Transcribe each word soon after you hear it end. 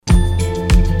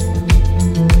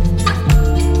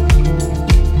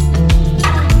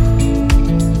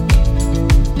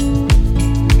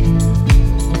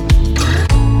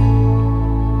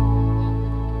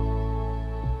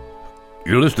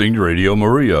listening to Radio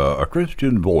Maria, a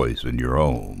Christian voice in your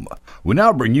home. We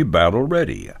now bring you Battle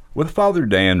Ready with Father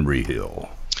Dan Rehill.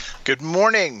 Good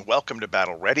morning. Welcome to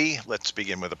Battle Ready. Let's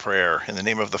begin with a prayer. In the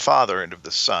name of the Father, and of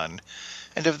the Son,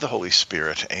 and of the Holy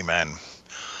Spirit. Amen.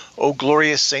 O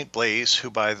glorious Saint Blaise, who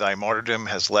by thy martyrdom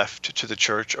has left to the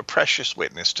Church a precious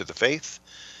witness to the faith,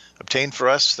 obtain for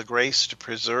us the grace to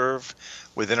preserve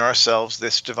within ourselves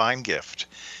this divine gift,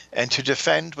 and to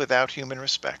defend without human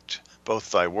respect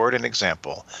both thy word and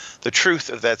example, the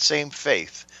truth of that same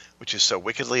faith which is so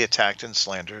wickedly attacked and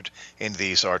slandered in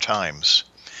these our times.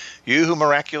 You who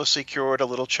miraculously cured a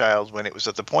little child when it was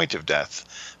at the point of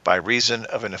death, by reason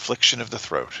of an affliction of the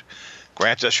throat,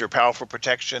 grant us your powerful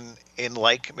protection in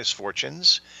like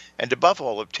misfortunes, and above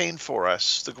all obtain for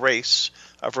us the grace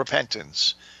of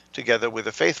repentance, together with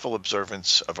the faithful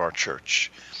observance of our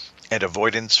Church, and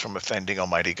avoidance from offending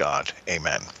Almighty God.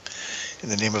 Amen. In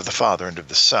the name of the Father, and of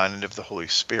the Son, and of the Holy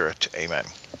Spirit. Amen.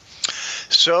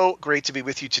 So great to be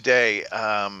with you today.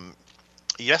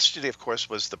 Yesterday, of course,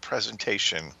 was the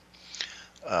presentation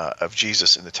of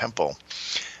Jesus in the temple,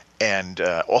 and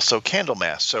also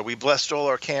Candlemas. So we blessed all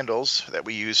our candles that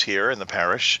we use here in the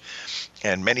parish,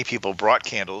 and many people brought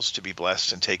candles to be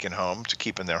blessed and taken home to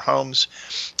keep in their homes.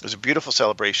 It was a beautiful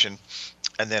celebration.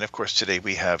 And then, of course, today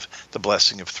we have the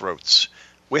blessing of throats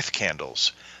with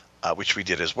candles, which we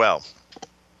did as well.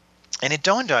 And it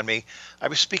dawned on me, I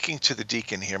was speaking to the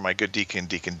deacon here, my good deacon,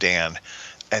 Deacon Dan,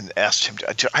 and asked him,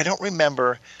 I don't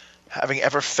remember having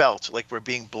ever felt like we're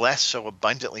being blessed so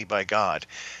abundantly by God.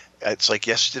 It's like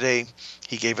yesterday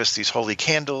he gave us these holy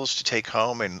candles to take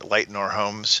home and lighten our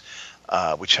homes,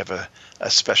 which have a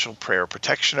special prayer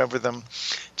protection over them.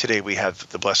 Today we have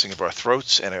the blessing of our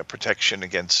throats and a protection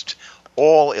against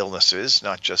all illnesses,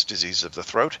 not just disease of the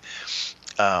throat.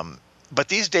 But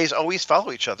these days always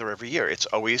follow each other every year. It's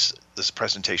always this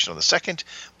presentation on the 2nd,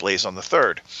 Blaise on the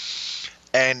 3rd.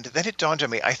 And then it dawned on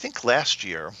me, I think last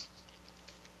year,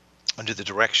 under the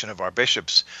direction of our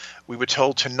bishops, we were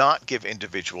told to not give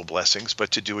individual blessings,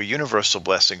 but to do a universal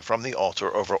blessing from the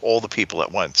altar over all the people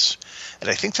at once. And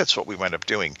I think that's what we wound up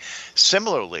doing.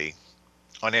 Similarly,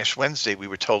 on Ash Wednesday, we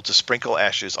were told to sprinkle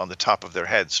ashes on the top of their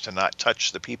heads, to not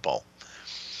touch the people.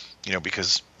 You know,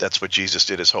 because that's what Jesus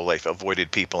did his whole life, avoided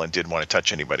people and didn't want to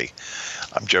touch anybody.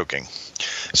 I'm joking.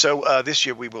 So this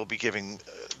year we will be giving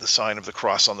the sign of the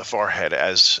cross on the forehead,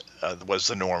 as was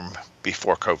the norm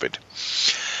before COVID.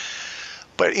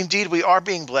 But indeed, we are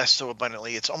being blessed so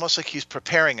abundantly. It's almost like he's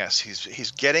preparing us.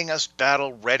 He's getting us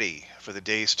battle ready for the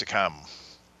days to come.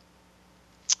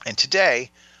 And today,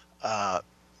 I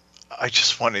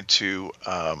just wanted to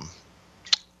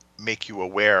make you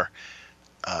aware.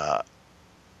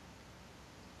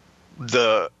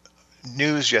 The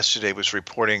news yesterday was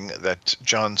reporting that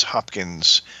Johns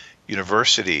Hopkins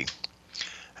University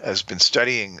has been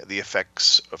studying the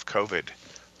effects of COVID,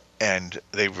 and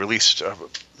they released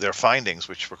their findings,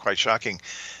 which were quite shocking.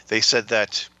 They said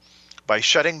that by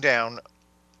shutting down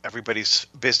everybody's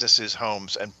businesses,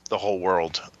 homes, and the whole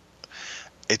world,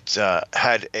 it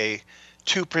had a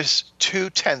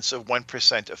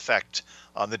 0.2% effect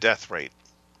on the death rate,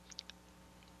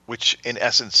 which in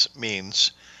essence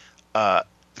means,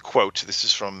 quote, this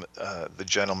is from the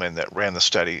gentleman that ran the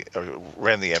study, or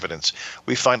ran the evidence,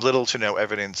 we find little to no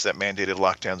evidence that mandated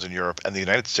lockdowns in Europe and the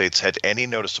United States had any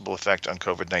noticeable effect on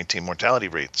COVID-19 mortality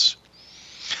rates.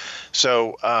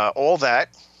 So all that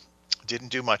didn't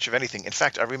do much of anything. In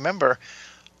fact, I remember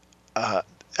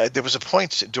there was a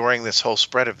point during this whole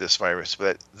spread of this virus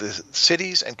that the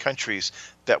cities and countries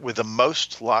that were the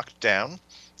most locked down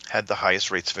had the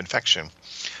highest rates of infection.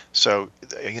 So,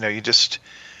 you know,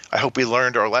 I hope we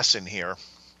learned our lesson here,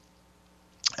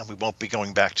 and we won't be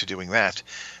going back to doing that.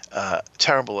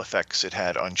 Terrible effects it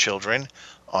had on children,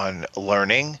 on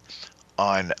learning,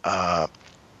 on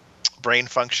brain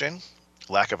function,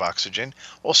 lack of oxygen,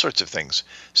 all sorts of things.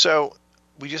 So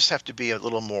we just have to be a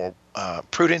little more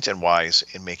prudent and wise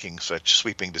in making such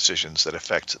sweeping decisions that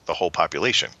affect the whole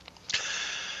population.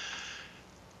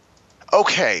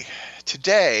 Okay,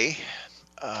 today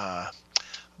I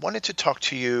wanted to talk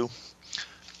to you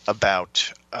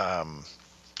about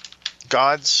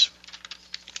God's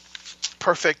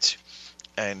perfect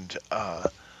and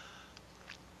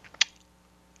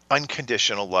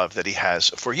unconditional love that he has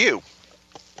for you.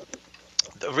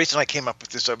 The reason I came up with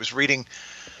this, I was reading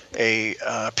a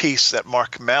piece that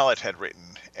Mark Mallet had written,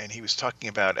 and he was talking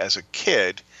about as a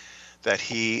kid that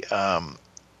he had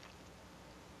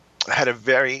a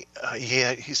very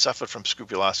he suffered from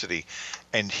scrupulosity,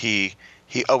 and he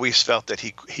always felt that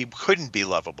he couldn't be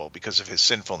lovable because of his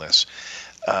sinfulness.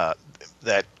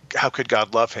 That how could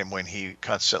God love him when he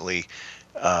constantly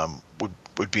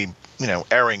would be,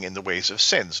 erring in the ways of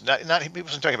sins. Not he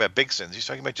wasn't talking about big sins. He's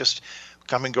talking about just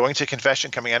going to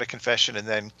confession, coming out of confession, and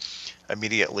then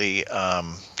immediately,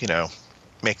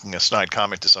 making a snide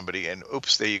comment to somebody, and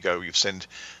oops, there you go, you've sinned.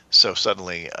 So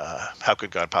suddenly, how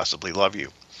could God possibly love you?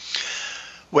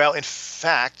 Well, in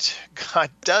fact, God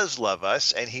does love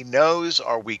us, and he knows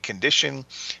our weak condition.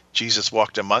 Jesus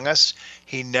walked among us.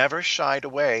 He never shied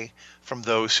away from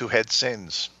those who had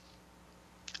sins.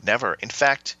 Never. In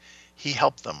fact, he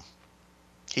helped them.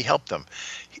 He helped them.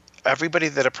 Everybody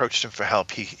that approached him for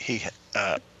help, he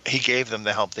gave them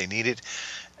the help they needed.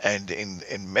 And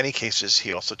in many cases,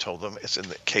 he also told them, as in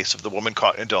the case of the woman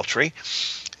caught in adultery,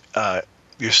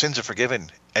 your sins are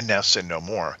forgiven, and now sin no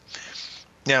more.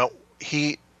 Now,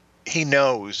 he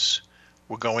knows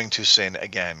we're going to sin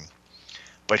again,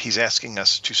 but he's asking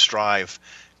us to strive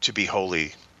to be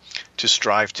holy, to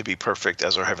strive to be perfect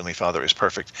as our Heavenly Father is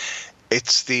perfect.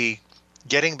 It's the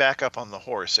getting back up on the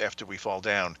horse after we fall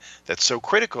down that's so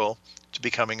critical to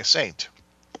becoming a saint.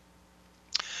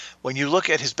 When you look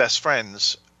at his best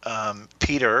friends,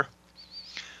 Peter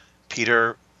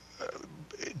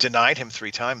denied him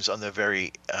 3 times on the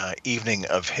very evening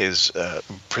of his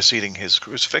preceding his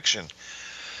crucifixion.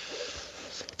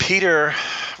 Peter,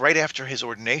 right after his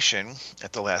ordination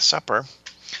at the Last Supper,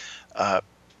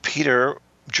 Peter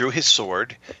drew his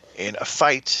sword in a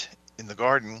fight in the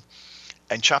garden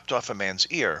and chopped off a man's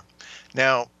ear.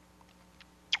 Now,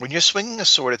 when you're swinging a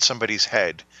sword at somebody's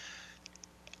head,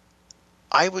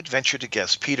 I would venture to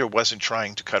guess Peter wasn't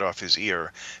trying to cut off his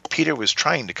ear. Peter was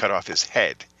trying to cut off his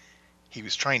head. He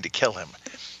was trying to kill him.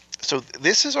 So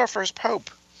this is our first pope.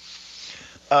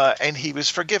 And he was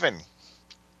forgiven.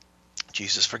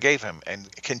 Jesus forgave him and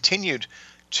continued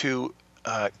to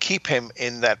keep him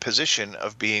in that position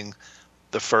of being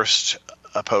the first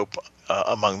pope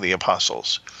among the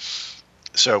apostles.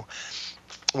 So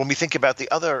when we think about the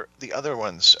other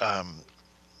ones,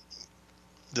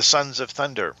 the sons of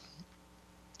thunder,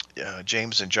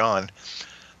 James and John,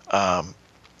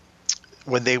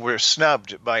 when they were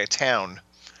snubbed by a town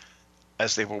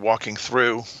as they were walking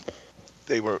through,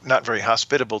 they were not very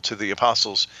hospitable to the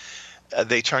apostles.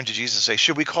 They turned to Jesus and say,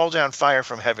 should we call down fire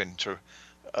from heaven to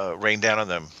rain down on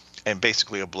them and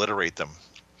basically obliterate them?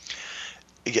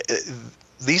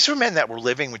 These were men that were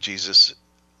living with Jesus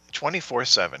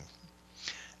 24/7,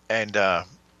 and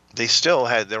they still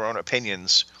had their own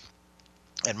opinions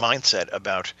and mindset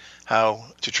about how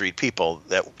to treat people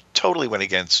that totally went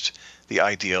against the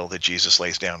ideal that Jesus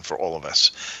lays down for all of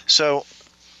us. So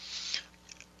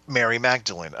Mary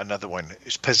Magdalene, another one,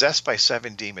 is possessed by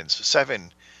 7 demons.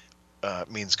 7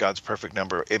 means God's perfect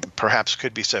number. It perhaps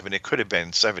could be 7. It could have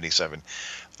been 77.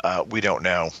 We don't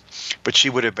know. But she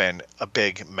would have been a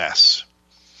big mess.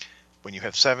 When you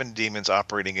have 7 demons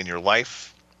operating in your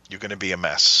life, you're going to be a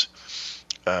mess.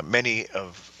 Many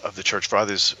of the church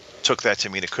fathers took that to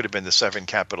mean it could have been the 7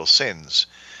 capital sins.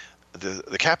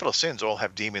 The capital sins all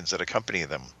have demons that accompany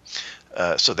them.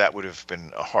 So that would have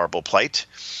been a horrible plight.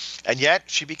 And yet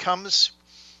she becomes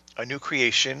a new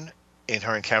creation in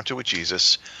her encounter with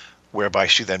Jesus, whereby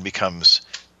she then becomes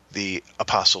the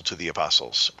apostle to the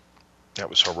apostles. That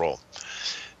was her role.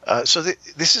 So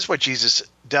this is what Jesus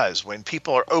does. When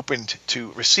people are opened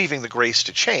to receiving the grace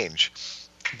to change,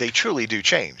 they truly do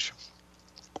change.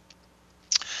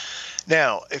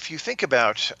 Now, if you think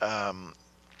about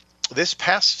this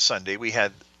past Sunday, we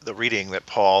had the reading that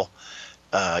Paul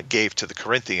gave to the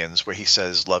Corinthians, where he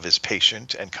says, love is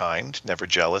patient and kind, never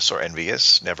jealous or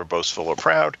envious, never boastful or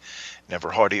proud, never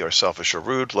haughty or selfish or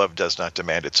rude. Love does not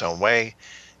demand its own way.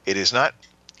 It is not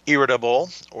irritable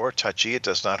or touchy. It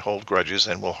does not hold grudges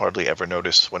and will hardly ever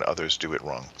notice when others do it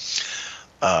wrong.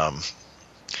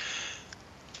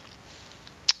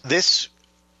 This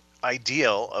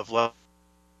ideal of love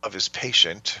is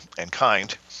patient and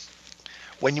kind.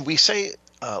 When we say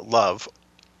love,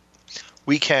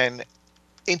 we can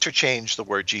interchange the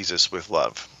word Jesus with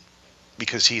love,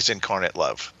 because he's incarnate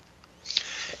love.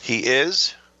 He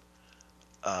is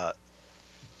the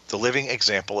living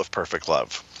example of perfect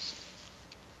love.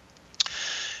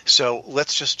 So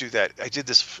let's just do that. I did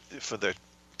this for the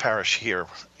parish here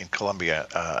in Columbia.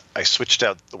 I switched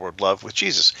out the word love with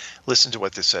Jesus. Listen to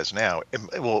what this says now.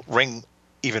 It will ring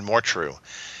even more true.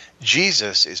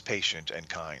 Jesus is patient and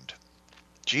kind.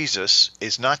 Jesus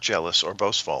is not jealous or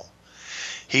boastful.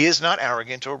 He is not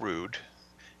arrogant or rude.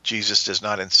 Jesus does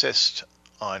not insist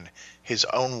on his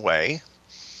own way.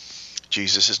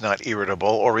 Jesus is not irritable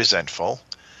or resentful.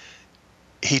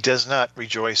 He does not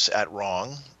rejoice at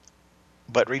wrong,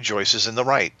 but rejoices in the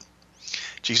right.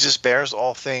 Jesus bears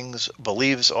all things,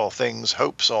 believes all things,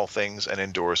 hopes all things, and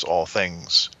endures all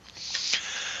things.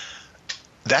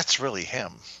 that's really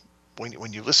him.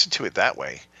 When you listen to it that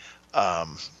way,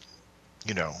 um,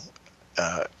 you know,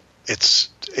 uh, it's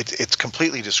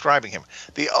completely describing him.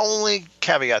 The only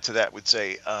caveat to that would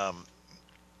say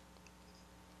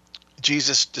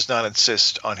Jesus does not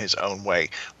insist on his own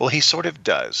way. Well, he sort of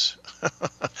does.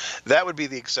 That would be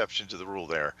the exception to the rule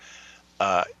there.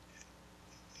 Uh,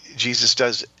 Jesus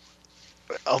does.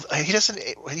 He doesn't.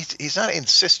 He's not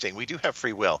insisting. We do have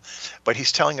free will, but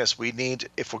he's telling us we need,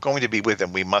 if we're going to be with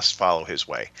him, we must follow his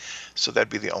way. So that'd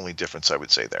be the only difference I would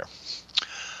say there.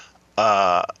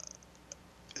 Uh,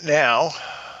 Now,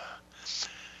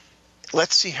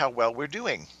 let's see how well we're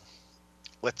doing.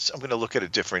 I'm going to look at a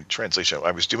different translation.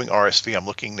 I was doing RSV. I'm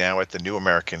looking now at the New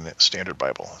American Standard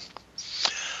Bible.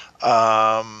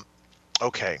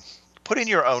 Okay. Put in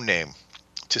your own name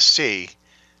to see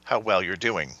how well you're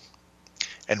doing.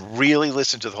 And really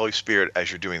listen to the Holy Spirit as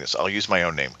you're doing this. I'll use my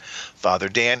own name. Father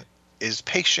Dan is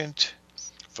patient.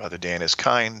 Father Dan is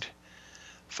kind.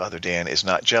 Father Dan is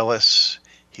not jealous.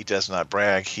 He does not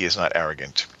brag. He is not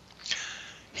arrogant.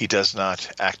 He does not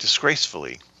act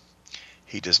disgracefully.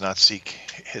 He does not seek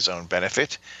his own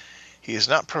benefit. He is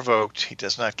not provoked. He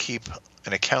does not keep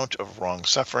an account of wrong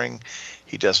suffering.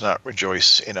 He does not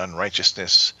rejoice in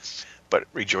unrighteousness, but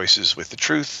rejoices with the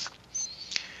truth.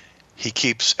 He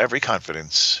keeps every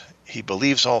confidence. He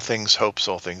believes all things, hopes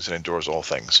all things, and endures all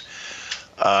things.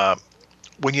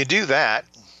 When you do that,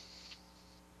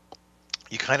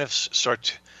 you kind of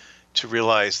start to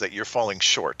realize that you're falling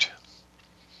short.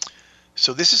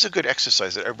 So this is a good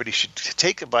exercise that everybody should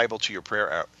take a Bible to your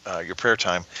prayer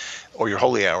time or your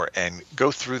holy hour and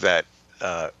go through that.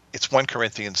 It's 1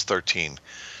 Corinthians 13,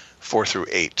 4 through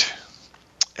 8.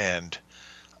 And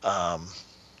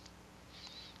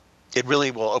it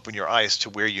really will open your eyes to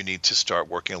where you need to start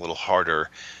working a little harder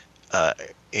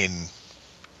in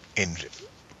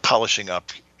polishing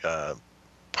up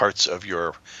parts of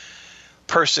your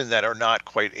person that are not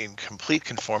quite in complete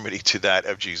conformity to that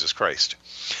of Jesus Christ.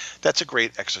 That's a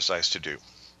great exercise to do.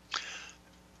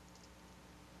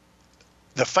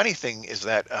 The funny thing is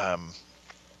that I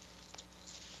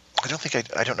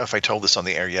don't know if I told this on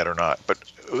the air yet or not, but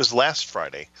it was last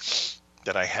Friday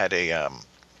that I had an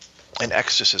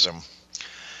exorcism,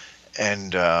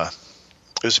 and it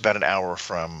was about an hour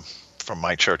from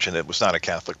my church, and it was not a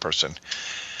Catholic person.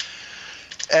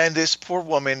 And this poor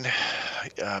woman,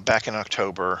 back in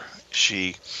October,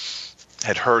 she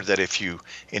had heard that if you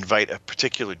invite a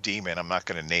particular demon, I'm not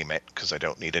going to name it because I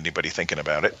don't need anybody thinking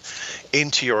about it,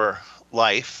 into your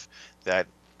life, that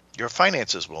your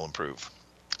finances will improve.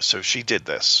 So she did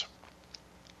this.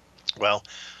 Well,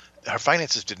 her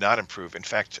finances did not improve. In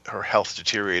fact, her health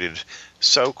deteriorated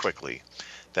so quickly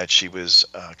that she was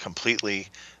completely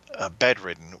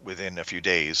bedridden within a few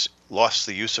days, lost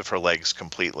the use of her legs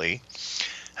completely,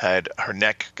 had her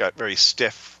neck got very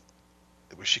stiff,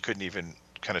 where she couldn't even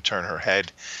kind of turn her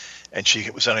head, and she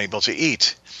was unable to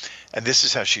eat. And this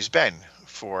is how she's been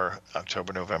for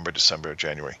October, November, December,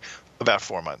 January, about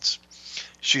 4 months.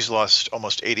 She's lost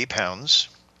almost 80 pounds.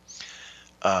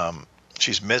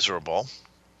 She's miserable.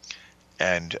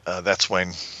 And that's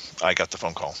when I got the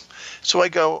phone call. So I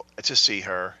go to see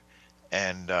her,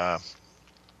 and I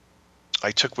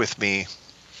took with me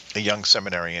a young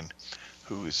seminarian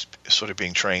who is sort of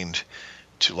being trained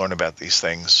to learn about these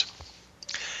things.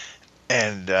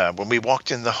 And when we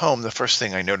walked in the home, the first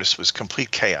thing I noticed was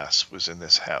complete chaos was in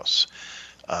this house.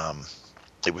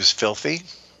 It was filthy,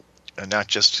 and not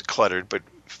just cluttered, but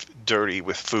dirty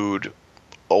with food,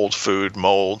 old food,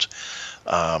 mold.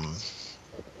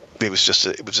 It was just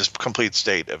a complete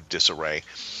state of disarray.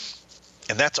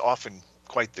 And that's often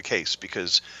quite the case,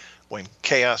 because when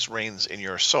chaos reigns in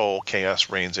your soul, chaos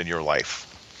reigns in your life.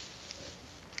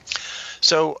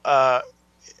 So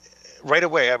right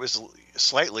away, I was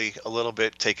a little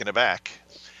bit taken aback,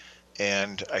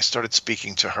 and I started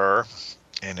speaking to her.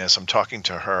 And as I'm talking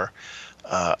to her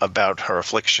about her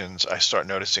afflictions, I start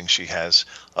noticing she has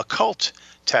occult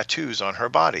tattoos on her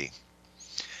body.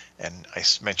 And I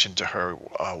mentioned to her,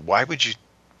 why would you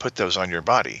put those on your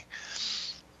body?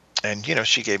 And,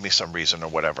 she gave me some reason or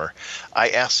whatever. I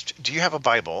asked, do you have a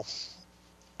Bible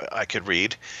I could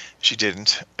read? She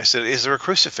didn't. I said, is there a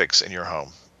crucifix in your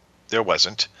home? There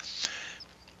wasn't.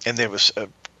 And there was a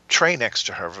tray next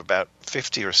to her of about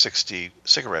 50 or 60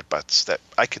 cigarette butts that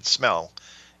I could smell,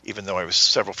 even though I was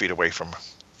several feet away from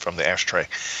the ashtray.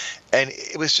 And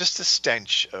it was just a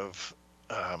stench of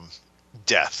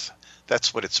death.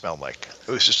 That's what it smelled like.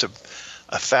 It was just a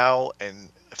foul and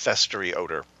festery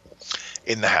odor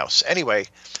in the house. Anyway,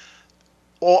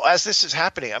 as this is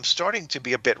happening, I'm starting to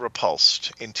be a bit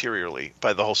repulsed interiorly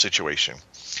by the whole situation.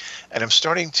 And I'm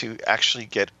starting to actually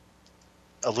get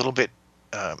a little bit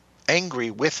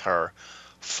angry with her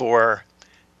for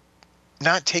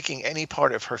not taking any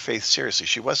part of her faith seriously.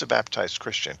 She was a baptized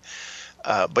Christian,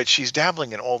 but she's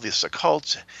dabbling in all this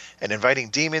occult and inviting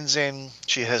demons in.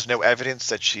 She has no evidence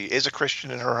that she is a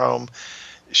Christian in her home.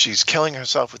 She's killing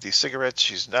herself with these cigarettes.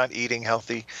 She's not eating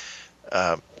healthy,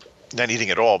 not eating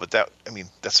at all. But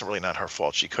that's really not her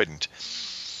fault. She couldn't.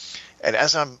 And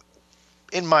as I'm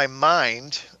in my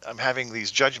mind, I'm having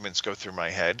these judgments go through my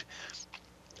head.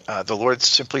 The Lord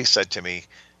simply said to me,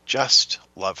 just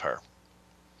love her.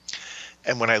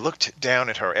 And when I looked down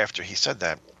at her after he said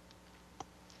that,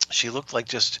 she looked like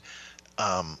just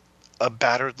a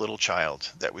battered little child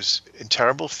that was in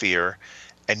terrible fear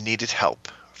and needed help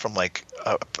from like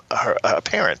a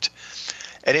parent.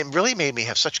 And it really made me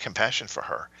have such compassion for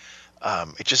her.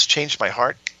 It just changed my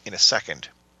heart in a second.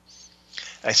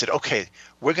 I said, okay,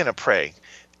 we're going to pray.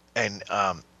 And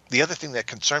the other thing that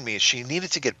concerned me is she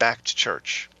needed to get back to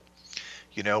church.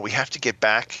 You know, we have to get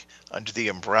back under the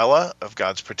umbrella of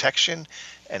God's protection.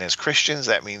 And as Christians,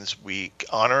 that means we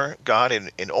honor God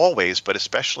in all ways, but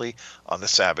especially on the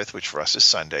Sabbath, which for us is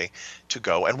Sunday, to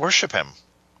go and worship him.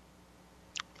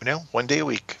 You know, one day a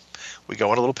week. We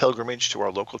go on a little pilgrimage to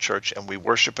our local church and we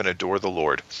worship and adore the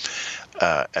Lord.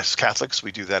 As Catholics,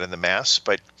 we do that in the Mass,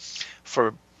 but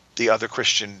for the other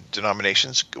Christian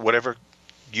denominations, whatever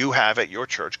you have at your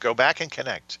church, go back and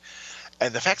connect.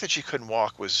 And the fact that she couldn't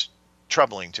walk was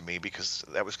troubling to me because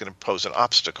that was going to pose an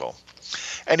obstacle.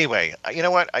 Anyway, you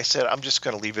know what? I said, I'm just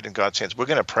going to leave it in God's hands. We're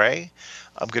going to pray.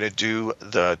 I'm going to do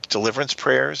the deliverance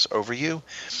prayers over you,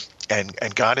 and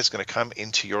God is going to come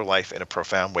into your life in a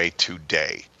profound way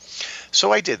today.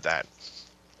 So I did that,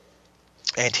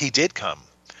 and he did come.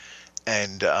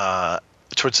 And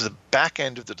towards the back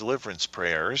end of the deliverance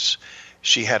prayers,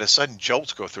 she had a sudden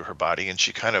jolt go through her body, and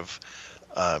she kind of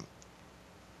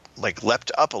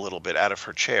leapt up a little bit out of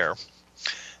her chair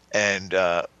and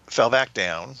fell back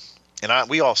down. And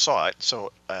we all saw it.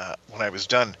 So when I was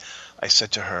done, I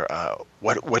said to her,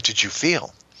 what did you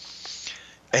feel?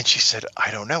 And she said,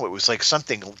 I don't know. It was like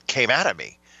something came out of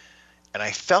me. And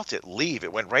I felt it leave.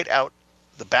 It went right out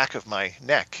the back of my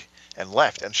neck and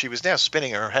left. And she was now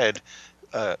spinning her head,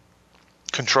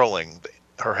 controlling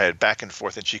her head back and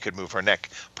forth, and she could move her neck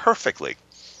perfectly.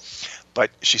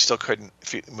 But she still couldn't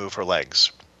move her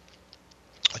legs.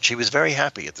 But she was very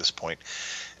happy at this point.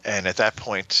 And at that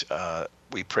point,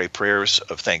 we pray prayers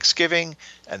of thanksgiving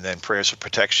and then prayers of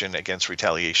protection against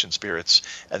retaliation spirits.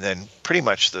 And then pretty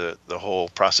much the whole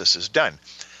process is done.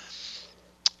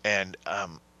 And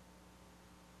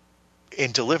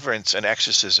in deliverance and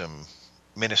exorcism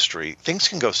ministry, things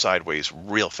can go sideways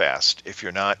real fast if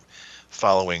you're not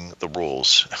following the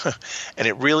rules. And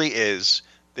it really is,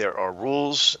 there are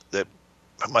rules that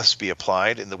must be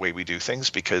applied in the way we do things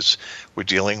because we're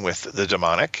dealing with the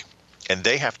demonic, and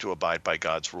they have to abide by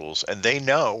God's rules, and they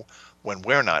know when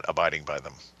we're not abiding by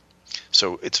them.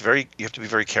 So you have to be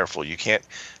very careful. You can't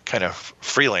kind of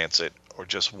freelance it or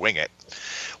just wing it.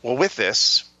 Well, with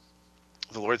this,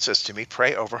 the Lord says to me,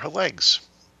 pray over her legs,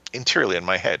 interiorly in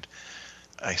my head.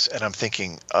 And I'm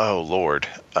thinking, oh Lord,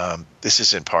 this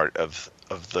isn't part of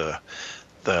the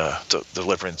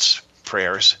deliverance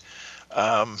prayers.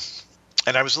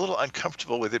 And I was a little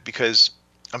uncomfortable with it because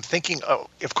I'm thinking,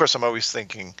 of course, I'm always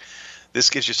thinking, this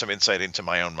gives you some insight into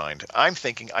my own mind. I'm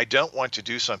thinking I don't want to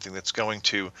do something that's going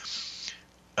to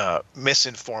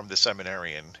misinform the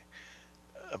seminarian.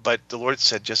 But the Lord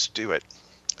said, just do it.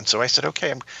 And so I said,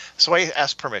 okay. So I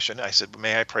asked permission. I said,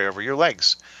 may I pray over your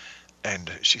legs?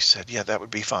 And she said, yeah, that would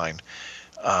be fine.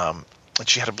 And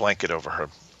she had a blanket over her.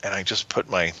 And I just put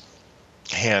my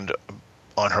hand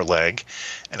on her leg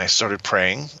and I started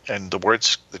praying. And the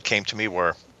words that came to me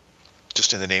were,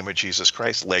 just in the name of Jesus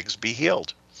Christ, legs be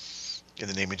healed. In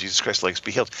the name of Jesus Christ, legs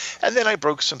be healed. And then I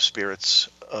broke some spirits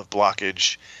of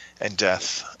blockage and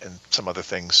death and some other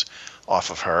things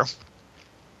off of her.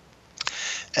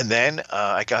 And then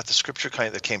I got the scripture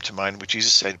that came to mind, where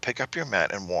Jesus said, pick up your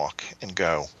mat and walk and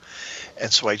go.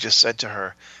 And so I just said to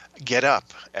her, get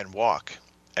up and walk.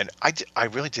 And I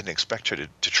really didn't expect her to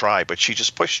try, but she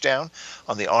just pushed down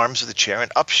on the arms of the chair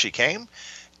and up she came.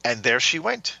 And there she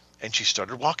went. And she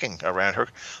started walking around her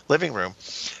living room.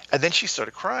 And then she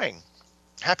started crying,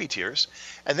 happy tears.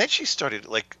 And then she started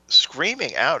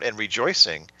screaming out and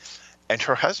rejoicing. And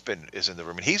her husband is in the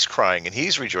room and he's crying and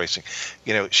he's rejoicing.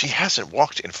 You know, she hasn't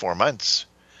walked in 4 months.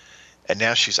 And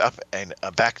now she's up and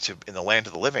back in the land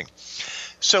of the living.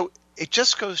 So it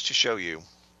just goes to show you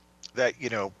that,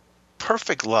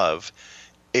 perfect love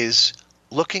is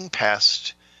looking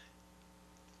past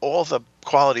all the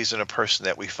qualities in a person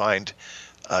that we find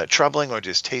troubling or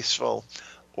distasteful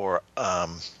or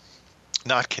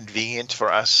not convenient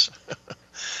for us,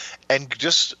 and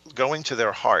just going to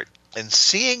their heart and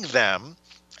seeing them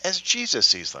as Jesus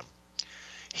sees them.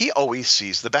 He always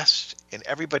sees the best in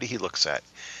everybody he looks at,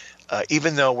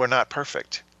 even though we're not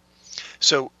perfect.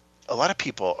 So a lot of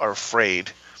people are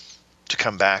afraid to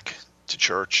come back to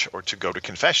church or to go to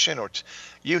confession or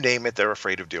you name it, they're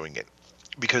afraid of doing it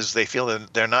because they feel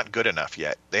that they're not good enough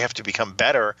yet. They have to become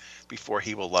better before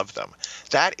he will love them.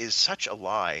 That is such a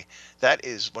lie. That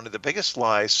is one of the biggest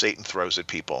lies Satan throws at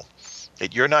people,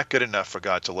 that you're not good enough for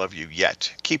God to love you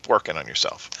yet. Keep working on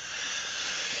yourself.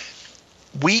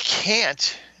 We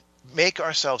can't make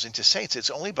ourselves into saints. It's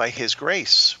only by his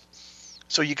grace.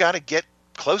 So you got to get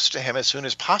close to him as soon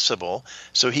as possible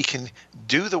so he can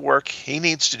do the work he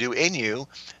needs to do in you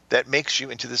that makes you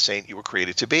into the saint you were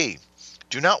created to be.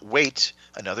 Do not wait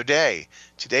another day.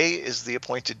 Today is the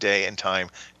appointed day and time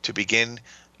to begin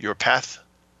your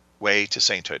pathway to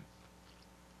sainthood.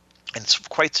 And it's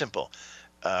quite simple.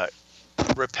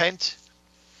 Repent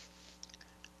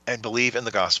and believe in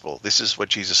the gospel. This is what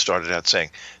Jesus started out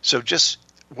saying. So just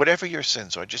whatever your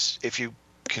sins are, just if you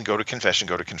can go to confession,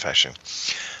 go to confession.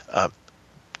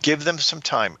 Give them some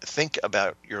time. Think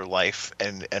about your life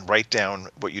and write down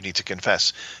what you need to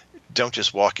confess. Don't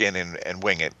just walk in and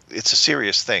wing it. It's a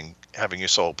serious thing, having your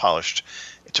soul polished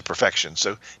to perfection.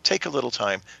 So take a little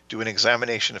time, do an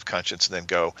examination of conscience, and then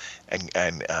go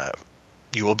and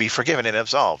you will be forgiven and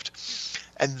absolved.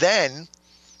 And then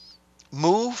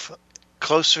move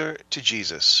closer to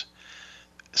Jesus.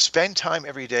 Spend time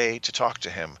every day to talk to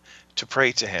him, to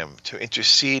pray to him, to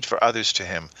intercede for others to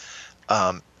him,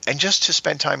 and just to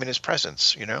spend time in his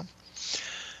presence.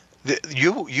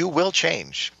 You will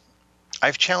change.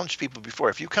 I've challenged people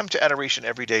before. If you come to adoration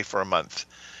every day for a month,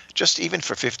 just even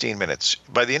for 15 minutes,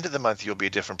 by the end of the month, you'll be a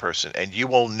different person, and you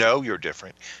will know you're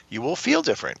different. You will feel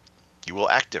different. You will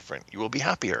act different. You will be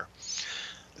happier.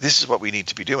 This is what we need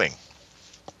to be doing.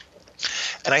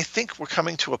 And I think we're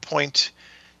coming to a point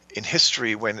in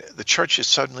history when the church is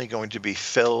suddenly going to be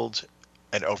filled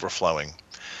and overflowing.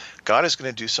 God is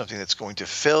going to do something that's going to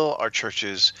fill our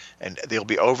churches, and they'll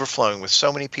be overflowing with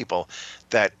so many people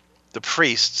that the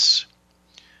priests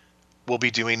will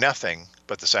be doing nothing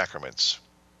but the sacraments.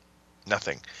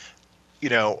 Nothing.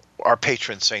 Our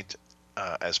patron saint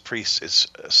as priest is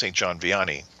Saint John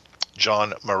Vianney,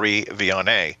 Jean Marie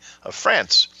Vianney of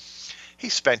France. He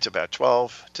spent about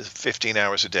 12 to 15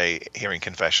 hours a day hearing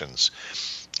confessions,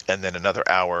 and then another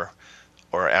hour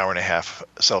or hour and a half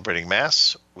celebrating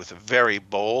Mass with very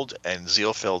bold and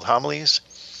zeal-filled homilies.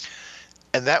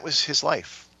 And that was his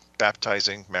life,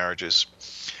 baptizing, marriages.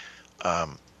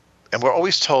 And we're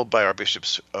always told by our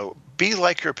bishops, be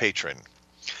like your patron.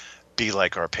 Be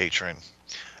like our patron.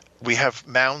 We have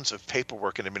mounds of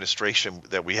paperwork and administration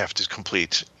that we have to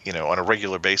complete, on a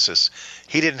regular basis.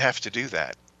 He didn't have to do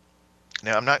that.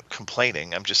 Now, I'm not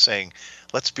complaining. I'm just saying,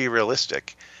 let's be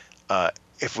realistic.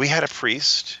 If we had a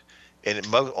priest in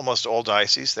almost all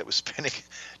dioceses that was spending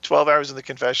 12 hours in the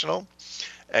confessional,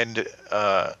 and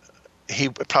he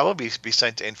would probably be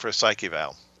sent in for a psych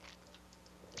eval.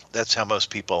 That's how most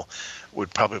people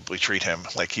would probably treat him,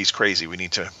 like he's crazy. We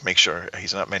need to make sure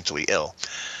he's not mentally ill.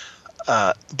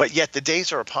 But yet the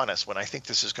days are upon us when I think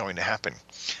this is going to happen.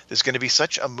 There's going to be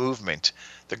such a movement,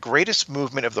 the greatest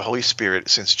movement of the Holy Spirit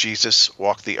since Jesus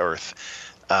walked the earth,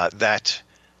 that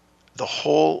the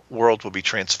whole world will be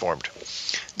transformed.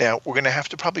 Now, we're going to have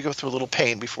to probably go through a little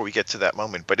pain before we get to that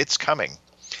moment, but it's coming.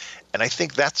 And I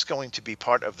think that's going to be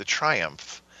part of the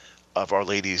triumph of Our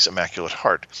Lady's Immaculate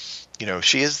Heart.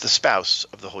 She is the spouse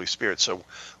of the Holy Spirit, so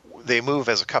they move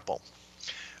as a couple.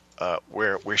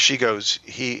 Where she goes,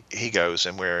 he goes,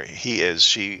 and where he is,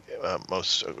 she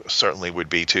most certainly would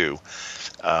be too.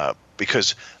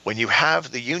 Because when you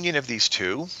have the union of these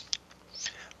two,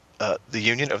 the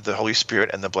union of the Holy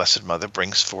Spirit and the Blessed Mother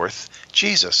brings forth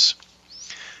Jesus.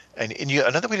 And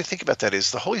another way to think about that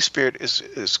is the Holy Spirit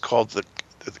is called the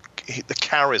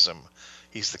charism.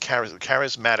 He's the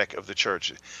charismatic of the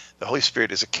church. The Holy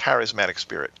Spirit is a charismatic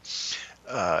spirit.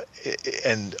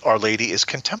 And Our Lady is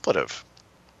contemplative.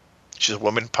 She's a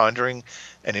woman pondering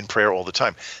and in prayer all the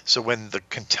time. So when the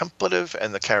contemplative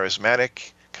and the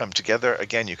charismatic come together,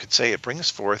 again, you could say it brings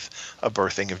forth a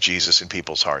birthing of Jesus in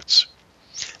people's hearts.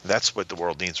 That's what the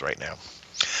world needs right now.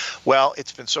 Well,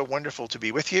 it's been so wonderful to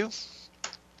be with you.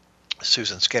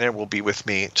 Susan Skinner will be with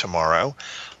me tomorrow.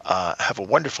 Have a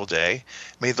wonderful day.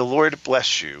 May the Lord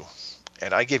bless you.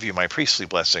 And I give you my priestly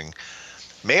blessing.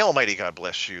 May Almighty God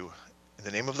bless you. In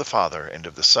the name of the Father, and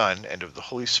of the Son, and of the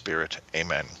Holy Spirit.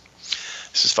 Amen.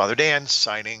 This is Father Dan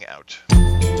signing out.